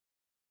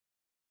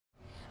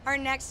Our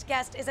next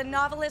guest is a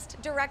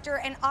novelist, director,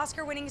 and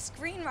Oscar-winning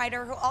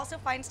screenwriter who also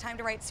finds time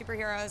to write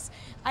superheroes.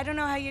 I don't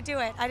know how you do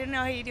it. I didn't know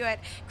how you do it.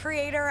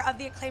 Creator of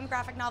the acclaimed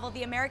graphic novel,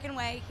 The American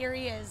Way, here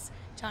he is,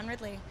 John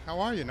Ridley. How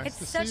are you? Nice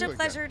to see you It's such a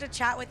pleasure to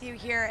chat with you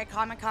here at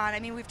Comic-Con. I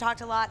mean, we've talked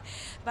a lot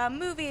about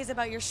movies,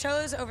 about your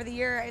shows over the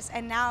years,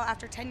 and now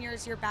after 10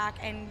 years you're back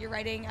and you're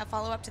writing a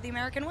follow-up to The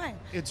American Way.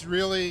 It's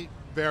really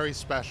very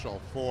special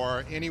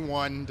for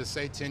anyone to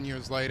say 10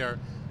 years later,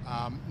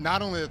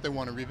 not only that they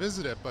want to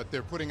revisit it, but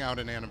they're putting out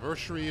an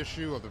anniversary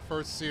issue of the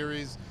first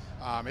series.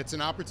 It's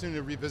an opportunity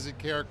to revisit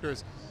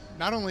characters,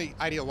 not only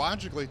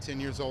ideologically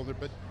 10 years older,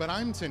 but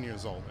I'm 10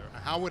 years older.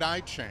 How would I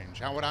change?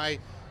 How would I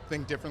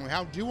think differently?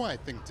 How do I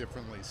think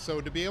differently?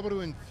 So to be able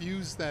to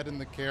infuse that in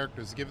the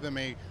characters, give them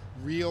a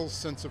real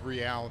sense of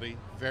reality,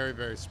 very,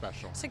 very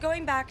special. So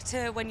going back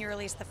to when you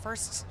released the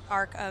first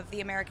arc of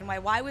The American Way,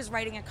 why was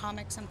writing a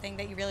comic something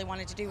that you really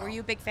wanted to do? Were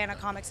you a big fan of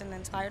comics and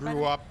inspired by them?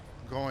 Grew up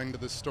going to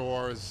the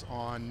stores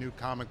on New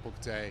Comic Book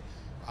Day,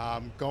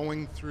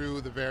 going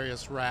through the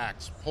various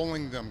racks,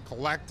 pulling them,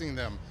 collecting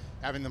them,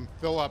 having them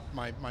fill up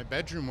my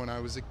bedroom when I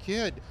was a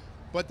kid.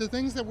 But the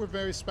things that were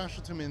very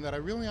special to me and that I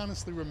really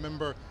honestly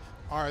remember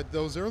are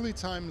those early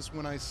times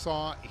when I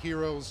saw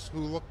heroes who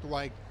looked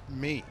like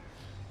me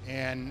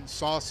and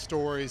saw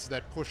stories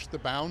that pushed the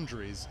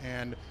boundaries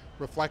and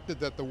reflected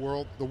that the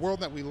world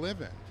that we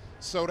live in.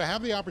 So to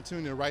have the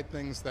opportunity to write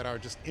things that are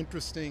just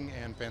interesting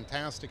and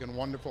fantastic and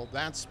wonderful,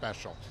 that's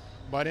special.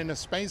 But in a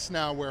space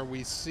now where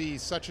we see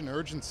such an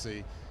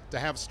urgency to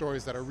have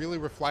stories that are really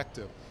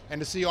reflective and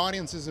to see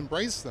audiences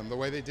embrace them the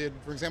way they did,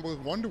 for example, with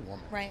Wonder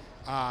Woman. Right.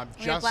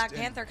 We have Black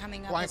Panther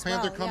coming up Black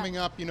Panther coming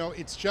up, you know,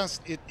 it's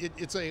just,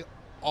 it's a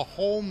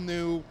whole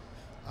new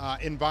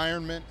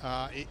environment.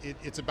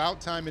 It's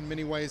about time in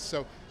many ways.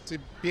 So to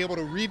be able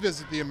to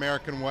revisit the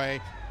American way,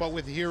 but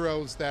with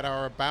heroes that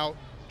are about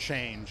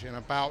change and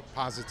about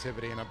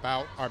positivity and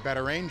about our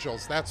better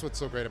angels, that's what's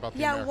so great about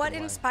the American What way.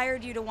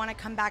 inspired you to want to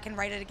come back and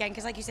write it again?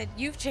 Because like you said,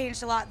 you've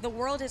changed a lot. The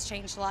world has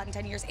changed a lot in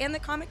 10 years, and the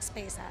comic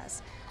space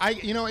has.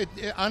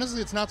 Honestly,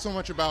 it's not so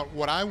much about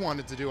what I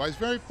wanted to do. I was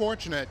very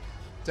fortunate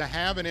to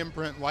have an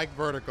imprint like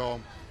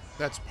Vertical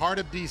that's part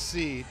of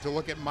DC to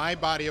look at my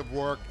body of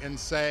work and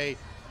say,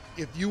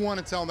 if you want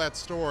to tell that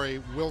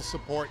story, we'll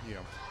support you.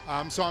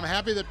 So I'm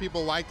happy that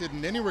people liked it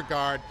in any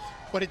regard,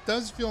 but it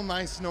does feel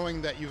nice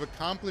knowing that you've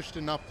accomplished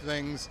enough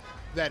things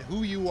that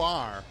who you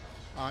are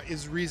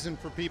is reason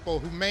for people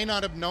who may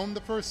not have known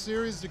the first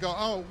series to go,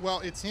 oh, well,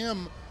 it's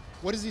him.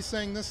 What is he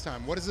saying this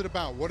time? What is it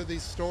about? What are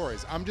these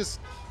stories? I'm just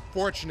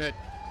fortunate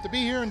to be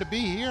here and to be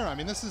here. I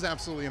mean, this is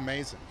absolutely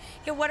amazing.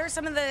 Yeah, what are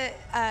some of the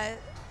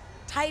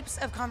types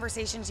of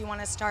conversations you want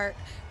to start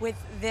with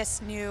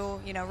this new,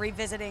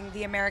 revisiting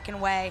The American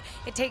Way?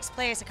 It takes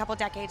place a couple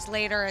decades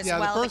later as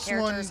well. The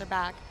characters are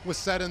back. Was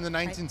set in the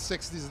 1960s.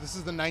 Right. This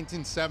is the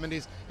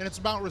 1970s, and it's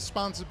about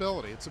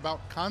responsibility. It's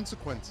about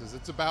consequences.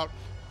 It's about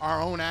our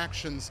own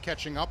actions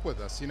catching up with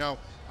us.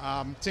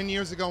 10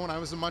 years ago when I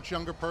was a much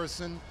younger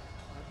person,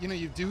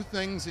 you do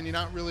things and you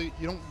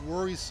don't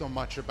worry so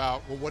much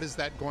about, well, what is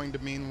that going to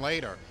mean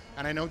later?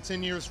 And I know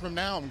 10 years from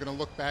now, I'm going to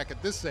look back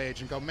at this age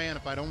and go, man,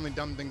 if I'd only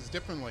done things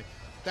differently.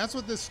 That's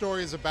what this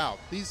story is about.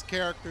 These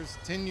characters,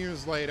 10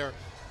 years later,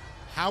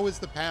 how is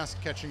the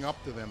past catching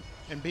up to them?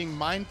 And being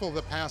mindful of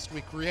the past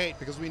we create,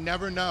 because we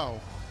never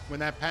know when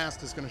that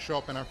past is going to show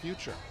up in our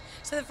future.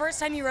 So the first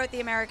time you wrote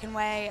The American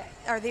Way,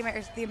 or The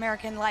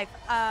American Life,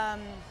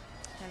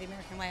 The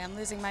American Way, I'm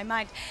losing my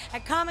mind.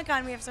 At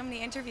Comic-Con, we have so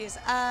many interviews.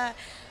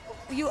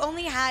 You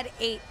only had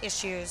 8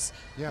 issues.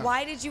 Yeah.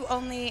 Why did you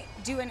only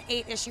do an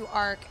 8-issue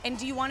arc? And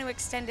do you want to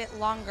extend it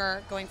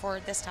longer going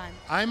forward this time?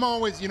 I'm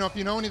always, if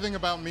you know anything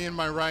about me and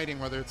my writing,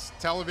 whether it's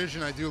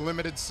television, I do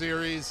limited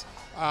series.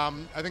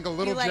 I think a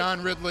little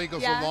John Ridley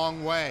goes a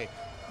long way.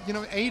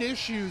 8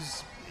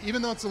 issues,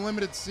 even though it's a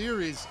limited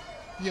series,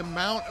 the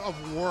amount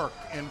of work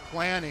and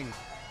planning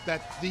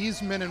that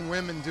these men and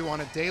women do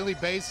on a daily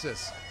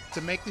basis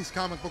to make these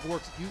comic book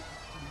works,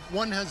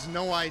 one has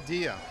no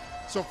idea.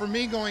 So for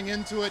me going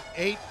into it,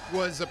 8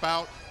 was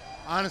about,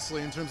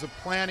 honestly, in terms of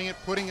planning it,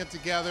 putting it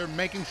together,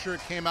 making sure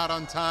it came out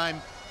on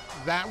time,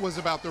 that was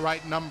about the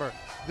right number.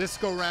 This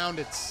go round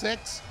at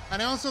 6,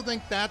 and I also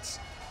think that's,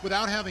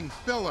 without having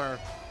filler,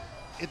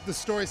 the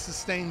story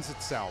sustains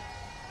itself.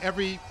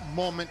 Every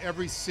moment,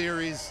 every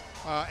series,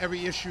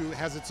 every issue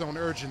has its own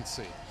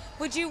urgency.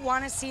 Would you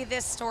want to see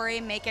this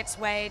story make its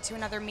way to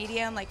another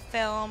medium like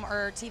film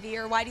or TV,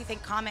 or why do you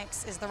think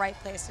comics is the right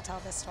place to tell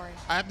this story?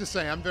 I have to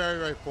say I'm very,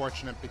 very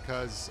fortunate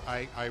because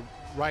I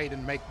write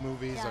and make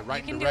movies. Yeah, I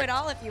write you can and do direct. it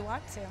all if you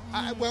want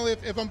to. Well,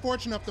 if I'm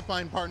fortunate enough to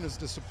find partners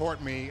to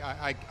support me,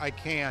 I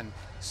can.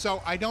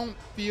 So I don't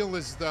feel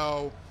as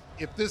though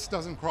if this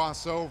doesn't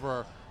cross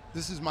over,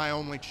 this is my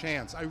only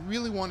chance. I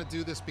really want to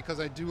do this because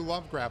I do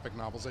love graphic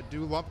novels. I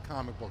do love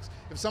comic books.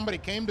 If somebody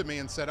came to me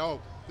and said, oh,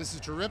 this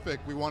is terrific,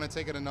 we want to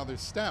take it another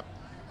step,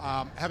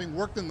 having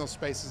worked in those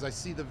spaces, I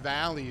see the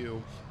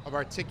value of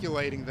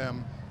articulating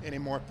them in a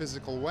more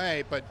physical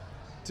way. But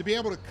to be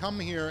able to come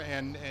here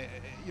and,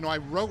 I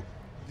wrote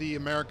the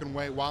American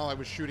Way while I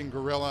was shooting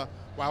Guerrilla,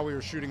 while we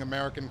were shooting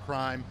American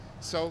Crime.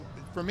 So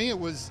for me, it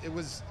was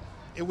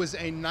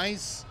a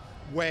nice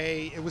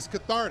way. It was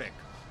cathartic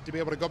to be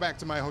able to go back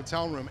to my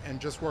hotel room and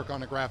just work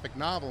on a graphic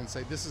novel and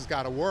say, this has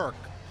got to work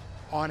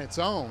on its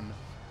own.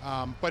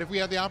 But if we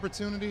had the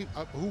opportunity,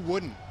 who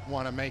wouldn't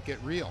want to make it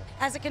real?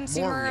 As a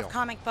consumer of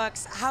comic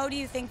books, how do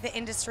you think the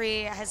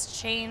industry has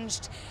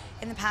changed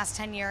in the past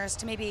 10 years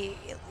to maybe,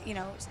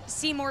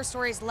 see more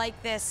stories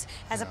like this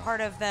as a part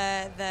of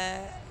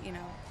the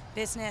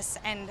business?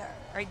 And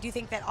or do you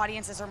think that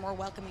audiences are more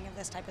welcoming of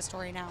this type of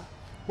story now?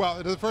 Well,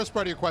 to the first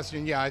part of your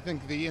question, yeah, I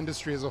think the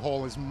industry as a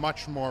whole is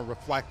much more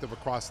reflective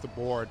across the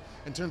board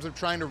in terms of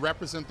trying to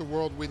represent the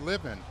world we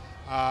live in.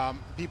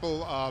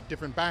 People of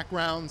different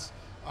backgrounds,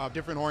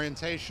 different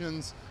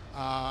orientations.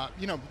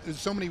 There's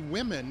so many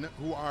women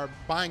who are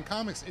buying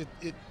comics.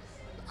 It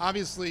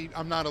obviously,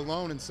 I'm not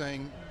alone in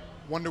saying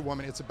Wonder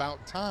Woman, it's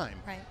about time.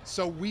 Right.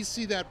 So we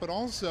see that, but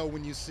also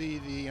when you see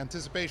the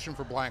anticipation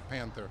for Black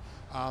Panther,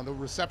 the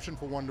reception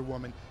for Wonder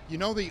Woman,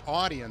 the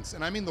audience,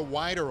 and I mean the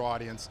wider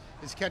audience,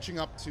 is catching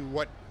up to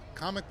what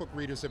comic book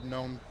readers have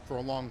known for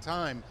a long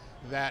time,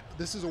 that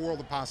this is a world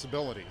of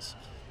possibilities.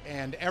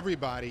 And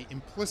everybody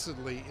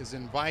implicitly is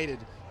invited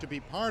to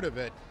be part of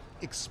it.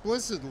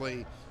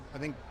 Explicitly, I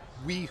think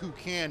we who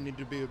can need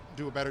to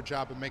do a better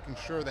job of making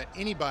sure that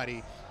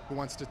anybody who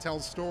wants to tell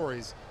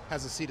stories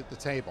has a seat at the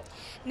table.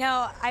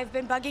 Now, I've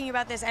been bugging you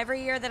about this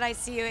every year that I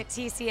see you at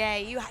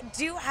TCA. You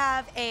do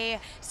have a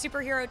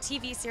superhero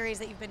TV series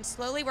that you've been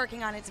slowly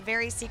working on. It's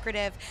very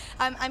secretive.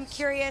 I'm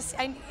curious,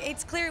 and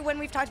it's clear when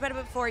we've talked about it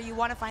before, you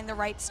want to find the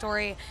right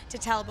story to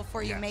tell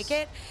before you make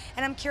it.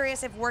 And I'm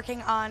curious if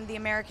working on The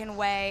American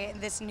Way,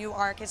 this new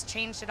arc, has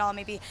changed at all,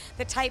 maybe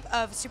the type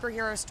of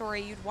superhero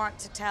story you'd want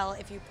to tell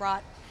if you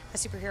brought a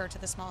superhero to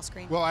the small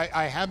screen. Well,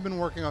 I have been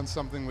working on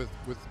something with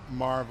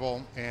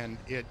Marvel, and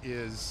it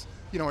is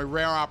a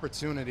rare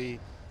opportunity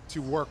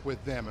to work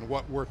with them. And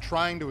what we're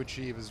trying to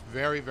achieve is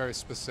very, very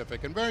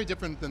specific and very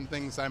different than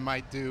things I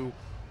might do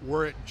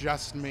were it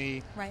just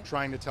me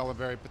trying to tell a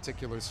very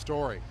particular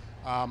story.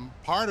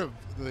 Part of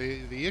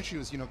the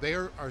issue is,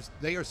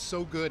 they are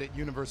so good at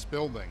universe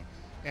building.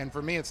 And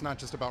for me, it's not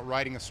just about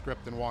writing a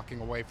script and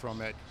walking away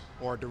from it,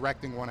 or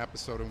directing one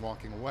episode and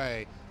walking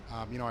away.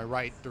 I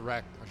write,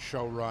 direct, a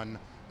show run.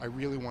 I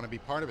really want to be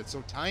part of it.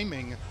 So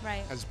timing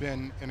has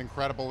been an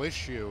incredible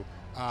issue,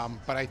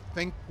 but I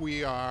think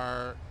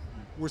we're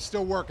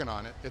still working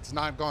on it. It's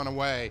not gone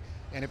away.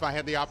 And if I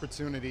had the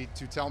opportunity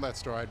to tell that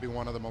story, I'd be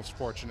one of the most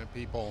fortunate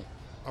people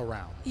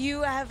around.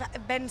 You have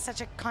been such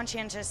a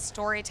conscientious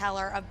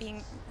storyteller of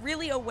being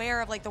really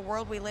aware of the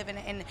world we live in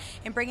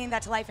and bringing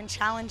that to life and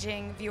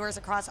challenging viewers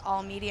across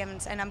all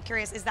mediums. And I'm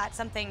curious, is that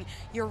something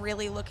you're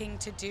really looking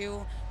to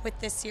do with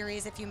this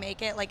series if you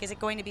make it? Is it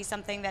going to be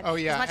something that,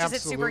 as much as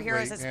it's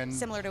superheroes, is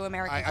similar to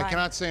American Crime? I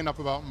cannot say enough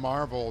about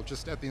Marvel,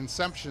 just at the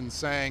inception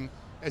saying,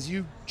 as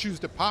you choose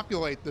to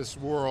populate this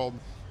world,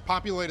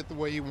 populate it the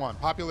way you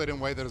want, populate it in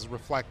a way that is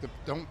reflective.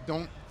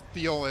 Don't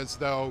feel as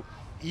though,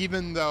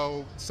 even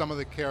though some of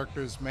the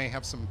characters may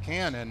have some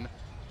canon,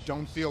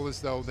 don't feel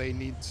as though they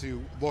need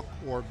to look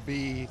or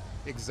be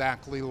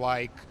exactly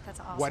like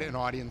what an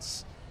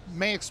audience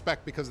may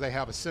expect, because they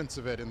have a sense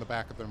of it in the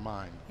back of their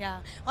mind. Yeah.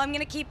 Well, I'm going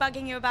to keep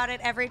bugging you about it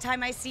every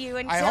time I see you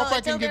until, I hope I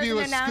can give you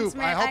a scoop.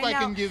 I hope I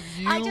can give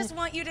you I just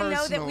want you to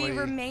know that we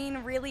remain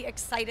really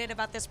excited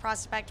about this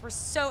prospect. We're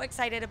so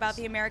excited about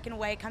The American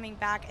Way coming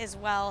back as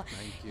well.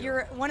 Thank you.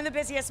 You're one of the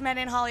busiest men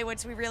in Hollywood,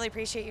 so we really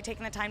appreciate you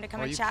taking the time to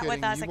come and chat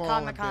with us at Comic-Con. You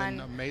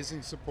all have been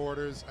amazing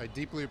supporters. I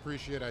deeply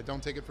appreciate it. I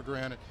don't take it for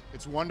granted.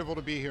 It's wonderful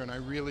to be here, and I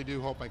really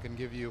do hope I can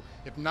give you,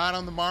 if not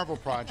on the Marvel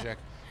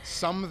project,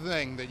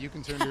 something that you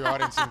can turn to your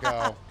audience and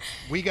go,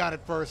 we got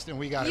it first and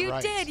we got it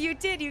right. You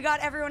did. You got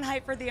everyone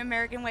hyped for The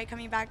American Way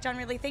coming back. John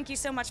Ridley, thank you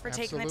so much for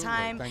taking the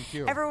time. Thank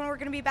you. Everyone, we're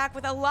going to be back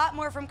with a lot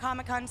more from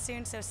Comic-Con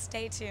soon, so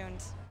stay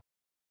tuned.